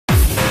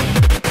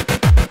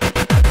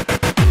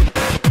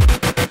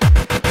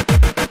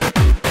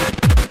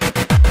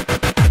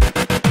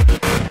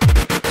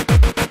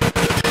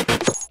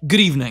Good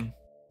evening.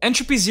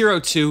 Entropy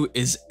 2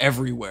 is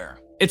everywhere.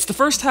 It's the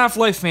first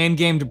Half-Life fan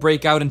game to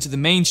break out into the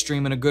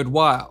mainstream in a good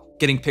while,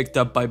 getting picked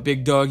up by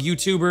big dog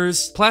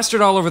YouTubers,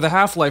 plastered all over the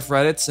Half-Life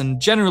Reddits,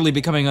 and generally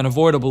becoming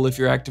unavoidable if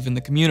you're active in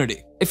the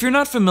community. If you're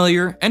not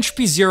familiar,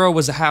 Entropy 0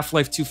 was a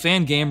Half-Life 2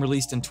 fan game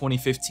released in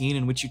 2015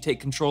 in which you take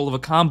control of a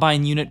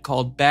Combine unit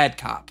called Bad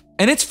Cop.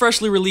 And its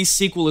freshly released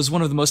sequel is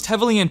one of the most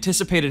heavily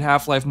anticipated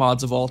Half-Life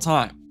mods of all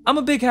time. I'm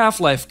a big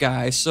Half-Life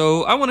guy,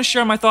 so I want to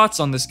share my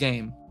thoughts on this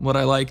game, what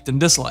I liked and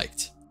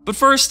disliked. But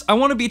first, I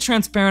want to be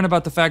transparent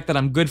about the fact that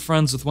I'm good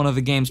friends with one of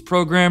the game's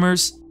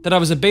programmers, that I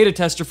was a beta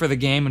tester for the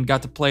game and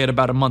got to play it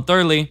about a month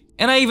early,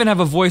 and I even have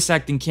a voice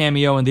acting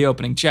cameo in the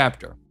opening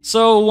chapter.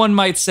 So one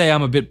might say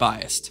I'm a bit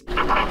biased.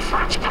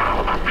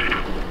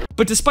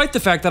 But despite the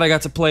fact that I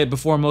got to play it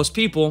before most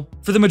people,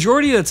 for the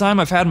majority of the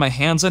time I've had my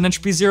hands on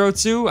Entropy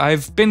 2,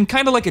 I've been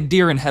kinda like a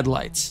deer in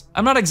headlights.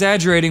 I'm not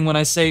exaggerating when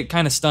I say it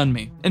kinda stunned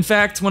me. In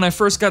fact, when I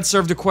first got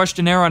served a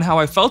questionnaire on how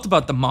I felt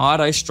about the mod,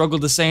 I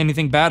struggled to say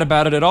anything bad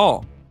about it at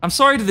all. I'm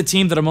sorry to the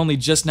team that I'm only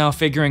just now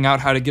figuring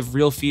out how to give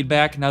real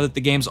feedback now that the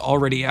game's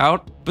already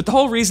out, but the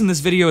whole reason this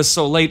video is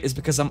so late is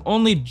because I'm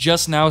only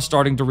just now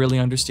starting to really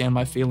understand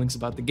my feelings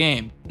about the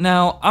game.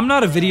 Now, I'm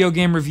not a video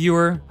game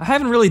reviewer, I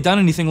haven't really done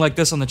anything like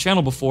this on the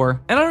channel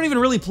before, and I don't even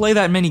really play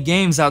that many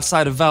games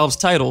outside of Valve's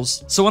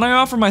titles, so when I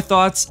offer my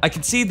thoughts, I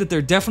can see that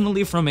they're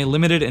definitely from a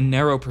limited and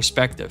narrow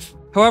perspective.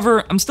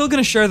 However, I'm still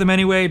gonna share them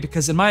anyway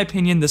because in my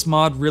opinion, this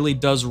mod really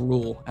does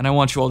rule, and I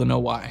want you all to know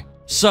why.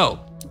 So,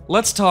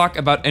 let's talk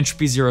about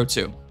Entropy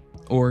 2,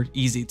 or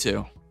Easy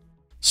 2.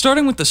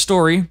 Starting with the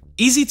story,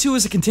 Easy 2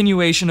 is a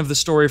continuation of the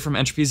story from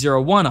Entropy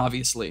 1,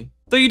 obviously,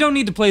 though you don't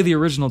need to play the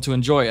original to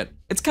enjoy it.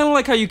 It's kinda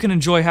like how you can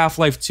enjoy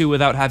Half-Life 2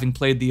 without having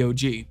played the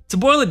OG. To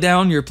boil it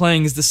down, you're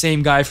playing as the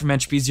same guy from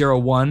Entropy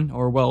 1,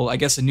 or well, I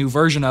guess a new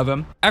version of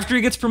him, after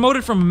he gets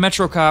promoted from a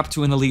Metro Cop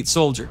to an elite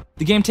soldier.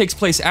 The game takes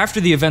place after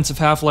the events of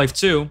Half-Life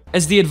 2,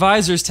 as the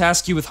advisors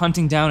task you with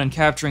hunting down and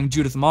capturing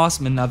Judith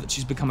Mossman now that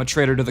she's become a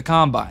traitor to the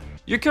Combine.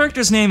 Your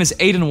character's name is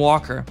Aiden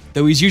Walker,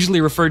 though he's usually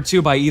referred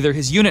to by either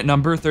his unit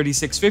number,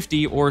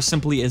 3650, or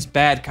simply as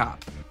Bad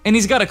Cop. And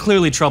he's got a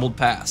clearly troubled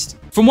past.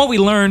 From what we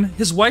learn,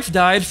 his wife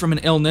died from an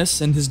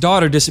illness and his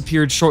daughter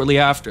disappeared shortly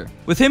after,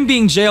 with him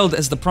being jailed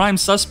as the prime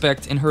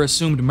suspect in her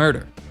assumed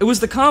murder. It was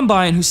the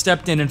Combine who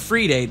stepped in and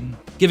freed Aiden,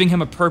 giving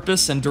him a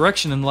purpose and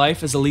direction in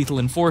life as a lethal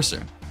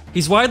enforcer.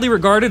 He's widely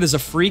regarded as a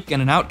freak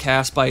and an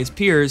outcast by his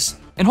peers,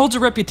 and holds a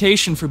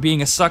reputation for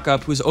being a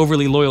suck-up who's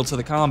overly loyal to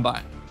the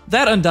Combine.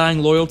 That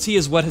undying loyalty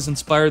is what has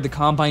inspired the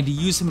Combine to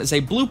use him as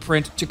a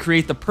blueprint to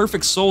create the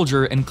perfect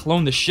soldier and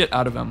clone the shit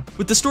out of him,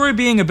 with the story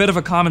being a bit of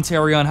a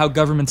commentary on how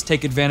governments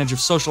take advantage of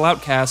social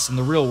outcasts in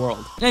the real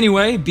world.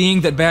 Anyway, being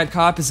that Bad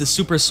Cop is a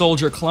super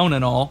soldier clone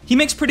and all, he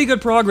makes pretty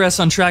good progress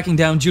on tracking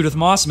down Judith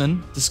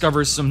Mossman,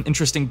 discovers some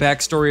interesting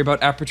backstory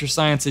about Aperture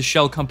Science's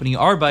shell company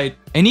Arbite,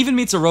 and even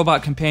meets a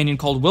robot companion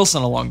called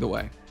Wilson along the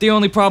way. The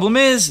only problem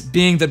is,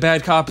 being that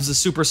Bad Cop is a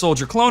super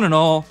soldier clone and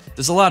all,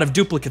 there's a lot of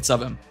duplicates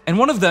of him, and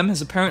one of them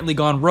has apparently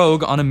gone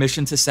rogue on a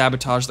mission to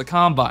sabotage the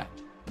Combine.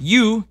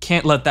 You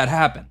can't let that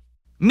happen.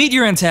 Meet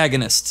your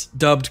antagonist,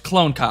 dubbed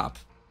Clone Cop.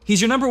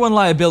 He's your #1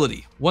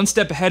 liability, one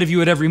step ahead of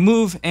you at every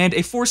move, and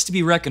a force to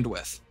be reckoned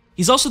with.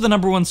 He's also the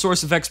 #1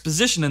 source of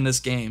exposition in this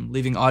game,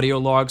 leaving audio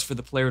logs for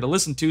the player to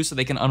listen to so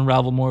they can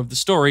unravel more of the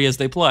story as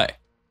they play.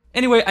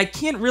 Anyway, I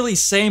can't really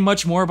say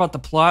much more about the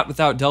plot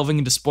without delving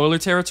into spoiler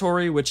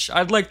territory, which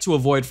I'd like to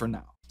avoid for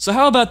now. So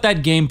how about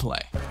that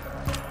gameplay?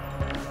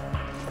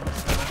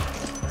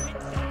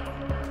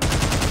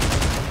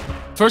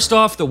 First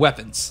off, the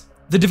weapons.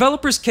 The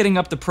developers kitting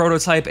up the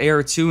prototype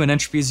AR2 and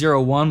Entropy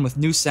 1 with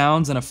new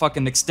sounds and a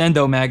fucking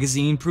Extendo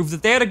magazine proved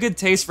that they had a good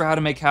taste for how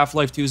to make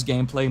Half-Life 2's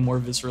gameplay more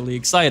viscerally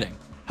exciting.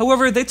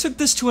 However, they took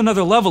this to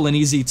another level in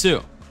Easy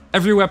 2.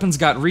 Every weapon's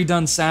got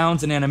redone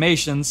sounds and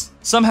animations,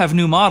 some have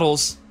new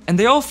models, and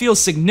they all feel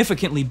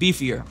significantly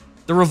beefier.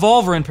 The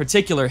revolver in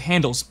particular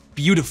handles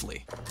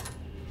beautifully.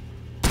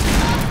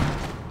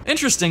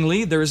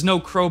 Interestingly, there is no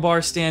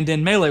crowbar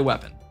stand-in melee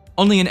weapon,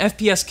 only an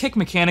FPS kick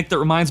mechanic that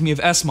reminds me of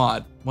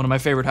S-Mod, one of my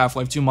favorite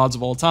Half-Life 2 mods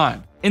of all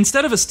time.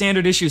 Instead of a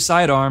standard issue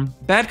sidearm,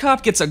 Bad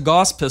Cop gets a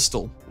Gauss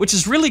pistol, which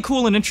is really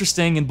cool and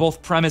interesting in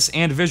both premise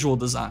and visual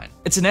design.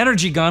 It's an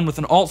energy gun with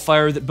an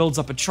alt-fire that builds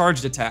up a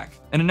charged attack,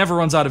 and it never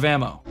runs out of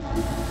ammo.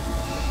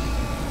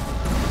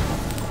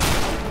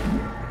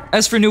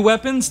 As for new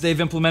weapons,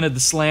 they've implemented the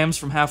slams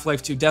from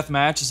Half-Life 2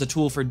 Deathmatch as a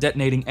tool for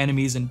detonating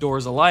enemies and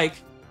doors alike.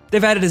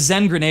 They've added a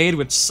Zen grenade,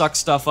 which sucks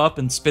stuff up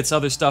and spits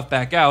other stuff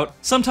back out,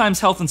 sometimes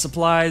health and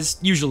supplies,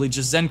 usually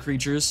just Zen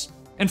creatures.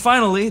 And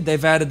finally,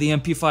 they've added the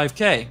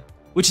MP5K,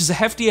 which is a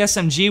hefty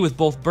SMG with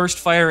both burst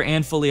fire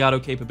and fully auto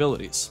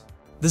capabilities.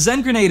 The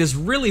Zen grenade is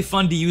really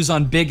fun to use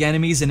on big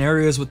enemies in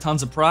areas with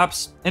tons of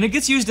props, and it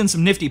gets used in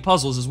some nifty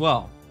puzzles as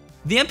well.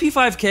 The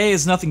MP5K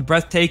is nothing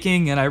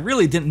breathtaking, and I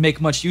really didn't make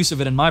much use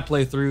of it in my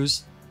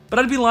playthroughs, but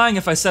I'd be lying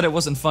if I said it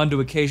wasn't fun to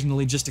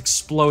occasionally just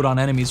explode on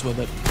enemies with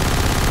it.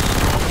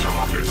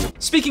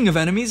 Speaking of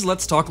enemies,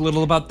 let's talk a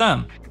little about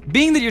them.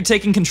 Being that you're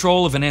taking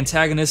control of an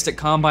antagonistic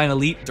Combine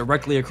elite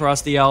directly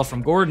across the aisle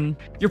from Gordon,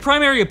 your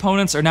primary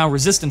opponents are now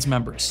Resistance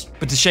members.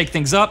 But to shake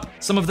things up,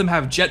 some of them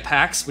have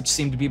jetpacks, which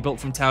seem to be built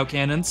from Tau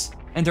cannons,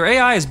 and their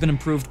AI has been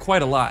improved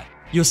quite a lot.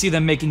 You'll see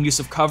them making use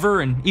of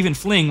cover and even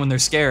fleeing when they're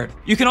scared.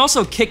 You can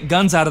also kick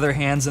guns out of their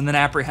hands and then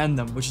apprehend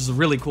them, which is a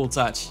really cool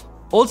touch.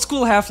 Old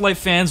school Half-Life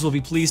fans will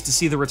be pleased to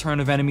see the return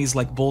of enemies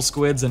like bull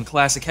squids and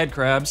classic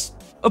headcrabs.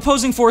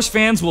 Opposing Force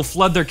fans will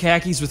flood their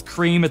khakis with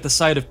cream at the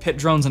sight of pit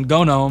drones and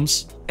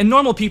gnomes, and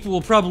normal people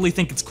will probably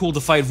think it's cool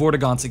to fight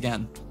Vortigaunts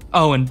again.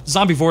 Oh, and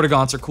zombie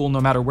Vortigaunts are cool no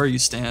matter where you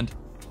stand.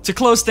 To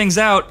close things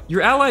out,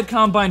 your allied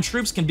Combine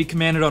troops can be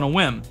commanded on a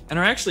whim, and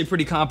are actually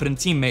pretty competent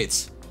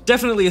teammates.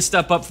 Definitely a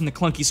step up from the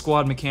clunky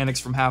squad mechanics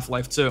from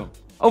Half-Life 2.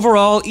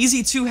 Overall,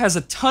 EZ2 has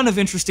a ton of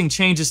interesting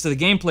changes to the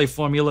gameplay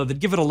formula that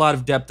give it a lot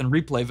of depth and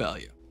replay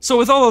value. So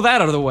with all of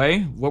that out of the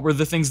way, what were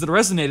the things that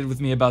resonated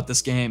with me about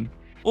this game?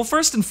 Well,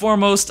 first and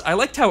foremost, I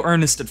liked how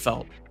earnest it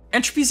felt.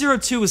 Entropy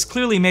 02 is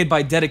clearly made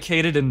by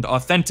dedicated and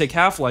authentic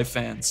Half-Life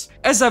fans,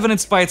 as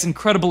evidenced by its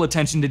incredible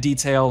attention to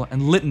detail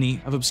and litany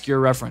of obscure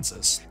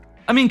references.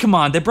 I mean, come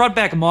on, they brought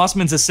back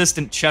Mossman's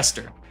assistant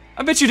Chester.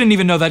 I bet you didn't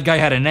even know that guy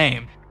had a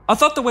name. I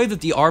thought the way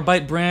that the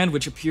Arbite brand,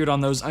 which appeared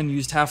on those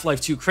unused Half-Life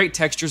 2 crate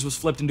textures, was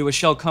flipped into a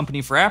shell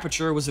company for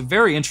Aperture was a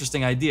very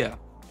interesting idea,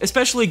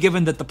 especially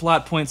given that the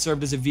plot point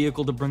served as a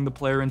vehicle to bring the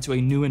player into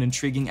a new and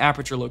intriguing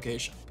Aperture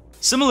location.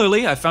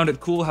 Similarly, I found it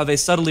cool how they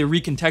subtly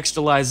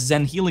recontextualized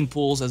Zen healing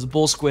pools as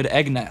bull squid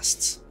egg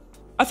nests.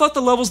 I thought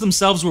the levels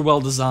themselves were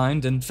well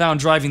designed, and found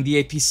driving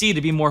the APC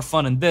to be more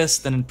fun in this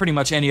than in pretty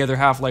much any other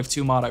Half-Life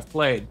 2 mod I've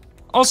played.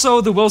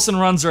 Also, the Wilson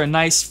runs are a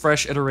nice,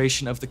 fresh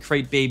iteration of the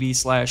Crate Baby /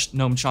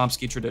 Noam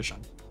Chomsky tradition.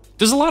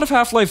 There's a lot of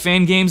Half-Life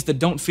fan games that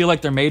don't feel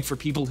like they're made for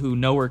people who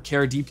know or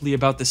care deeply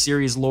about the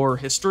series' lore or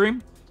history,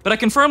 but I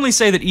can firmly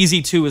say that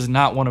EZ2 is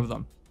not one of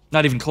them.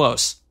 Not even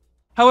close.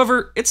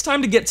 However, it's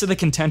time to get to the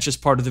contentious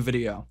part of the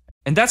video,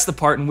 and that's the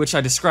part in which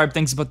I describe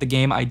things about the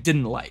game I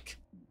didn't like.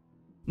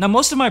 Now,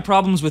 most of my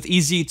problems with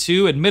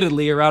EZ2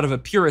 admittedly are out of a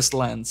purist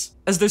lens,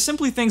 as they're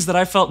simply things that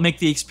I felt make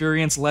the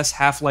experience less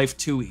Half-Life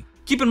 2-y.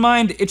 Keep in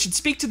mind, it should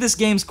speak to this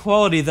game's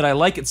quality that I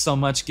like it so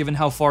much given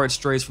how far it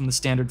strays from the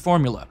standard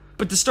formula.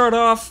 But to start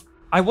off,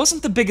 I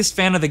wasn't the biggest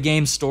fan of the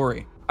game's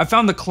story. I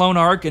found the clone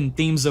arc and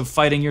themes of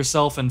fighting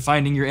yourself and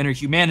finding your inner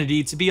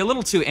humanity to be a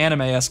little too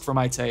anime-esque for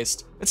my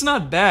taste. It's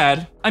not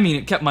bad, I mean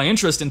it kept my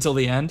interest until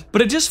the end,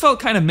 but it just felt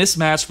kind of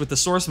mismatched with the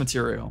source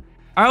material.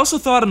 I also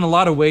thought in a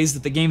lot of ways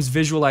that the game's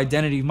visual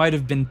identity might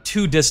have been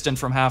too distant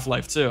from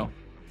Half-Life 2.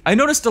 I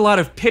noticed a lot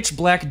of pitch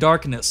black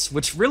darkness,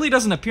 which really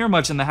doesn't appear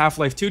much in the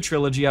Half-Life 2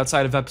 trilogy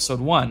outside of Episode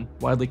 1,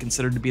 widely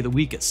considered to be the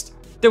weakest.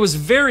 There was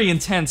very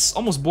intense,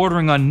 almost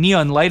bordering on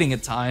neon lighting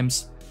at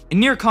times, and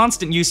near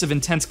constant use of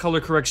intense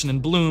color correction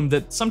and bloom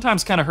that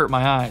sometimes kinda hurt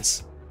my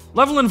eyes.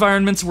 Level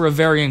environments were of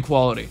varying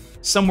quality.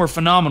 Some were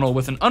phenomenal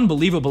with an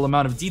unbelievable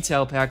amount of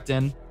detail packed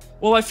in,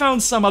 while I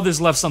found some others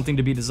left something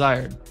to be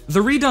desired. The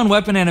redone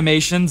weapon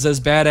animations, as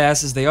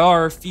badass as they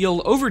are,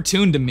 feel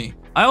overtuned to me.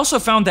 I also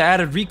found the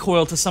added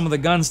recoil to some of the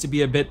guns to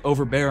be a bit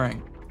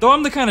overbearing. Though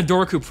I'm the kind of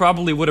dork who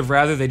probably would have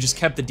rather they just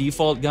kept the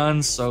default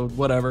guns, so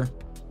whatever.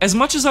 As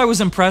much as I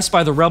was impressed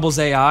by the Rebels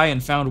AI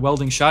and found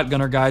welding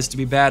shotgunner guys to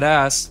be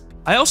badass,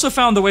 I also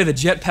found the way the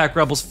jetpack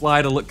Rebels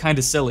fly to look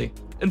kinda silly.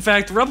 In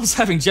fact, Rebels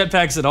having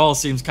jetpacks at all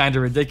seems kinda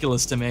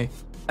ridiculous to me.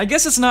 I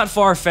guess it's not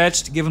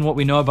far-fetched given what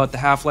we know about the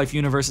Half-Life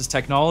universe's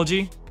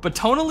technology, but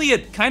tonally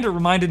it kinda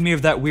reminded me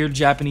of that weird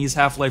Japanese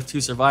Half-Life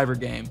 2 Survivor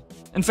game.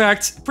 In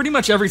fact, pretty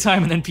much every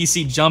time an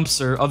NPC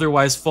jumps or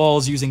otherwise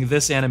falls using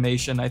this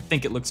animation, I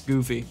think it looks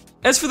goofy.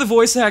 As for the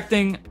voice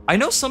acting, I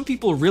know some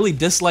people really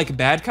dislike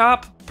Bad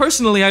Cop.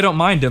 Personally, I don't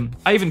mind him.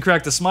 I even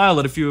cracked a smile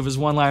at a few of his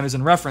one-liners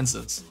and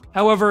references.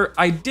 However,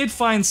 I did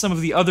find some of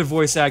the other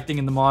voice acting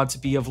in the mod to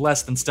be of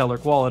less than stellar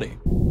quality.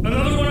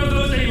 Another one of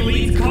those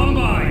elite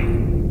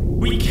Combine!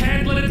 We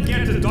can't let it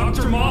get to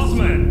Dr.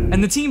 Mossman!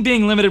 And the team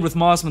being limited with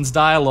Mossman's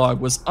dialogue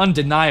was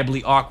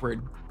undeniably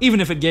awkward, even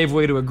if it gave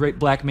way to a great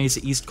Black Mesa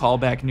East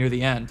callback near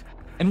the end.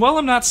 And while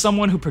I'm not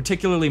someone who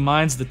particularly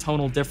minds the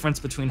tonal difference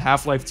between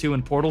Half-Life 2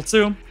 and Portal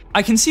 2,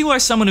 I can see why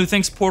someone who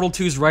thinks Portal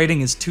 2's writing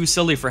is too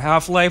silly for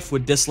Half-Life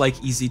would dislike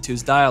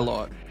EZ2's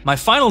dialogue. My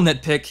final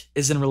nitpick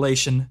is in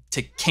relation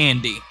to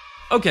candy.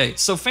 Okay,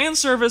 so fan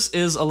service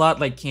is a lot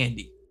like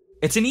candy.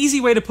 It's an easy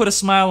way to put a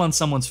smile on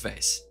someone's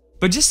face.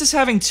 But just as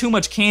having too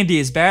much candy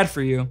is bad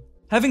for you,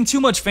 having too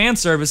much fan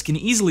service can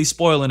easily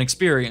spoil an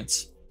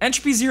experience.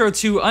 Entropy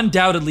 02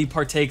 undoubtedly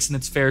partakes in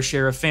its fair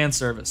share of fan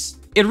service.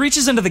 It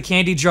reaches into the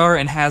candy jar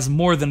and has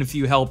more than a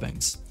few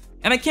helpings.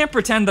 And I can't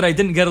pretend that I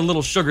didn't get a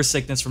little sugar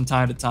sickness from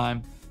time to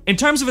time. In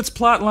terms of its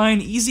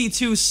plotline,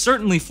 EZ2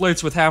 certainly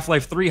flirts with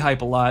Half-Life 3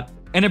 hype a lot,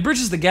 and it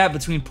bridges the gap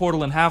between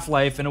Portal and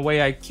Half-Life in a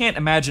way I can't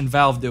imagine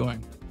Valve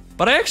doing.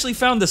 But I actually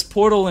found this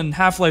Portal and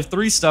Half-Life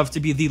 3 stuff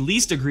to be the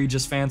least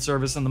egregious fan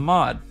service in the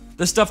mod.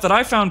 The stuff that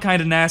I found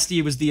kinda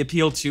nasty was the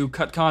appeal to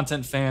cut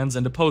content fans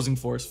and opposing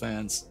force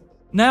fans.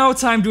 Now,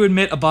 time to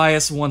admit a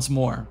bias once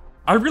more.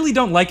 I really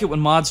don't like it when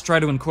mods try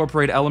to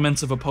incorporate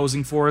elements of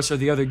Opposing Force or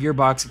the other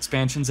Gearbox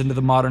expansions into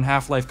the modern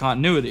Half-Life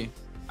continuity.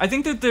 I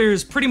think that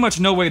there's pretty much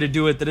no way to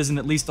do it that isn't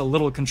at least a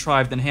little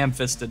contrived and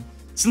ham-fisted,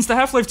 since the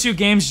Half-Life 2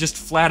 games just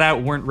flat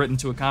out weren't written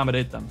to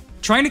accommodate them.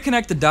 Trying to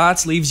connect the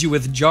dots leaves you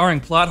with jarring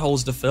plot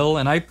holes to fill,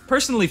 and I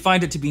personally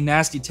find it to be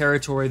nasty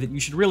territory that you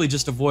should really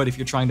just avoid if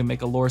you're trying to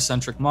make a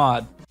lore-centric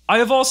mod. I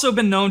have also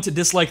been known to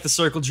dislike the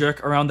circle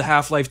jerk around the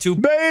Half-Life 2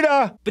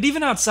 beta, but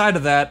even outside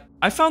of that,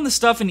 I found the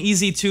stuff in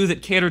EZ2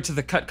 that catered to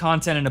the cut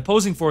content and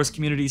Opposing Force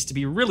communities to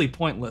be really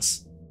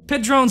pointless.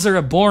 Pit drones are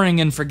a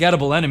boring and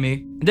forgettable enemy,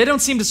 and they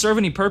don't seem to serve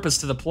any purpose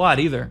to the plot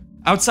either.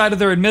 Outside of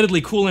their admittedly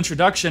cool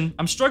introduction,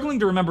 I'm struggling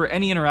to remember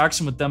any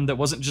interaction with them that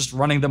wasn't just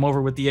running them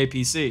over with the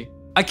APC.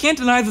 I can't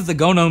deny that the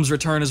Gnome's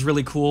return is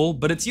really cool,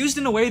 but it's used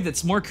in a way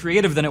that's more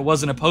creative than it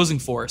was in Opposing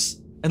Force,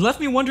 and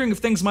left me wondering if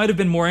things might have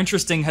been more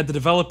interesting had the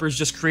developers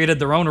just created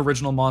their own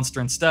original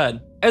monster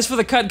instead. As for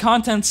the cut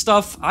content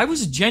stuff, I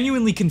was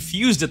genuinely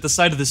confused at the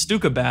sight of the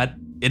Stuka Bat.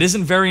 It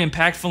isn't very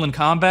impactful in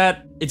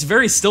combat, it's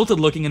very stilted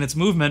looking in its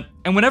movement,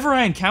 and whenever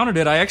I encountered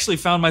it, I actually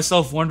found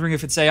myself wondering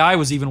if its AI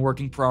was even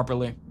working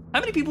properly. How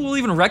many people will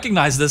even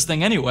recognize this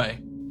thing anyway?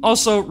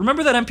 Also,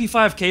 remember that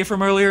MP5K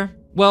from earlier?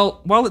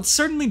 Well, while it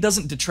certainly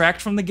doesn't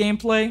detract from the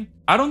gameplay,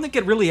 I don't think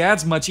it really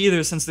adds much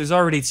either since there's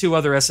already 2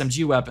 other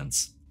SMG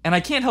weapons. And I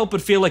can't help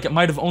but feel like it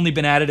might have only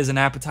been added as an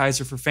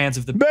appetizer for fans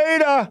of the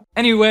beta!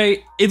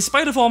 Anyway, in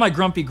spite of all my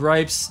grumpy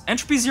gripes,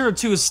 Entropy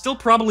 02 is still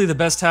probably the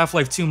best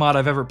Half-Life 2 mod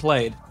I've ever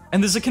played.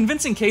 And there's a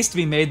convincing case to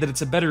be made that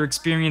it's a better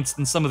experience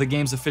than some of the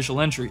game's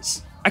official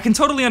entries. I can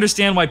totally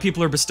understand why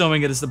people are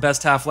bestowing it as the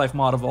best Half-Life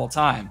mod of all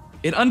time.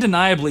 It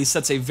undeniably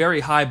sets a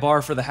very high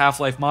bar for the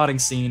Half-Life modding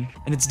scene,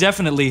 and it's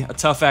definitely a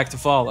tough act to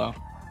follow.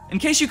 In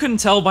case you couldn't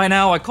tell by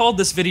now, I called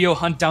this video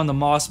Hunt Down the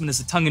Mossman as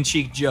a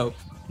tongue-in-cheek joke,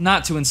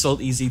 not to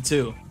insult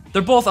EZ2.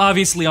 They're both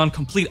obviously on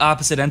complete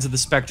opposite ends of the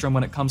spectrum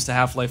when it comes to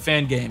Half-Life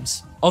fan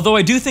games. Although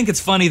I do think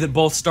it's funny that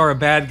both star a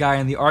bad guy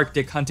in the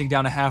Arctic hunting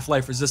down a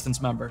Half-Life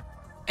Resistance member.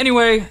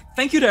 Anyway,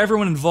 thank you to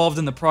everyone involved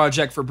in the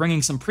project for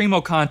bringing some primo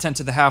content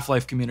to the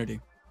Half-Life community.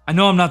 I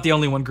know I'm not the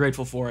only one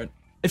grateful for it.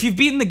 If you've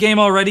beaten the game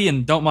already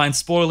and don't mind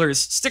spoilers,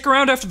 stick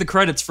around after the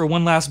credits for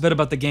one last bit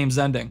about the game's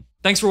ending.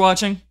 Thanks for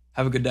watching,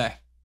 have a good day.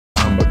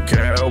 I'm a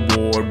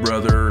cowboy,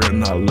 brother,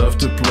 and I love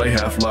to play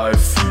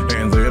Half-Life.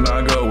 And then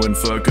I go and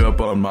fuck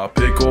up on my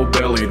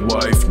pickle-bellied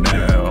wife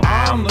now.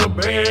 I'm the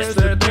best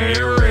that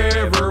there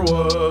ever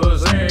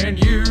was,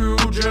 and you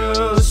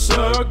just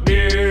suck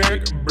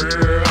dick,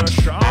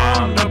 bitch.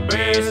 I'm the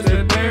best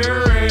that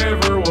there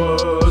ever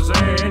was,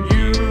 and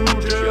you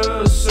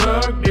just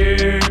suck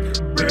dick,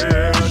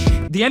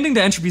 bitch. The ending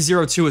to Entropy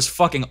 02 is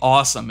fucking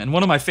awesome, and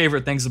one of my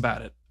favorite things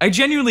about it. I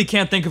genuinely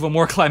can't think of a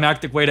more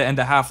climactic way to end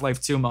a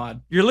Half-Life 2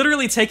 mod. You're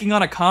literally taking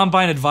on a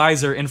Combine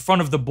advisor in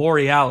front of the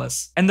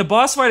Borealis, and the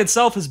boss fight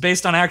itself is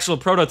based on actual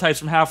prototypes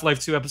from Half-Life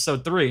 2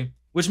 Episode 3,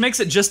 which makes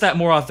it just that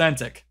more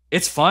authentic.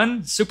 It's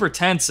fun, super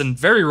tense, and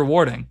very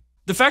rewarding.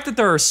 The fact that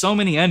there are so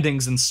many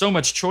endings and so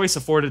much choice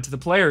afforded to the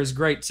player is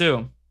great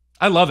too.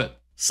 I love it.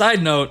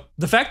 Side note,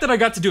 the fact that I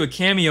got to do a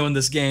cameo in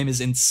this game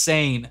is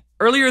insane.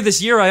 Earlier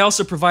this year, I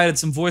also provided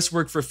some voice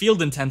work for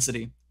Field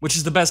Intensity, which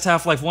is the best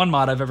Half-Life 1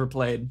 mod I've ever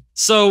played.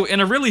 So, in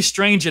a really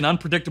strange and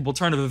unpredictable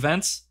turn of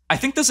events, I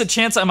think there's a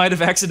chance I might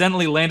have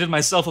accidentally landed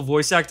myself a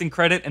voice acting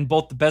credit in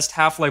both the best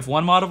Half-Life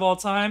 1 mod of all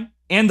time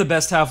and the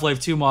best Half-Life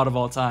 2 mod of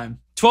all time.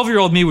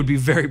 12-year-old me would be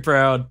very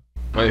proud.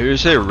 Wait,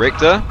 who's here?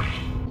 Richter?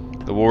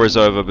 The war is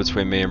over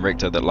between me and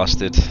Richter that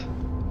lasted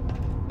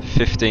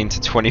 15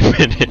 to 20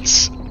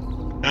 minutes.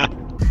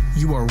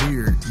 You are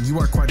weird, you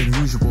are quite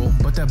unusual,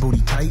 but that booty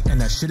tight and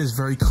that shit is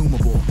very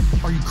coomable.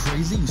 Are you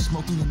crazy? You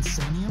smoking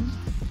insanium?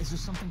 Is there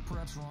something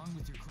perhaps wrong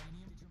with your